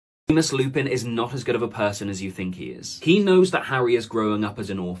Remus Lupin is not as good of a person as you think he is. He knows that Harry is growing up as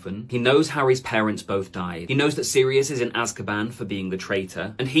an orphan. He knows Harry's parents both died. He knows that Sirius is in Azkaban for being the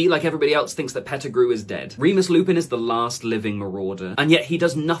traitor. And he, like everybody else, thinks that Pettigrew is dead. Remus Lupin is the last living marauder. And yet he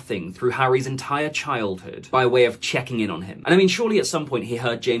does nothing through Harry's entire childhood by way of checking in on him. And I mean, surely at some point he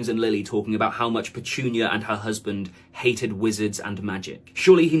heard James and Lily talking about how much Petunia and her husband hated wizards and magic.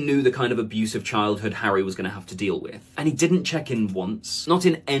 Surely he knew the kind of abusive childhood Harry was going to have to deal with. And he didn't check in once. Not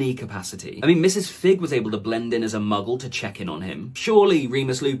in any capacity. I mean, Mrs. Fig was able to blend in as a muggle to check in on him. Surely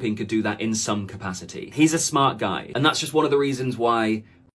Remus Lupin could do that in some capacity. He's a smart guy, and that's just one of the reasons why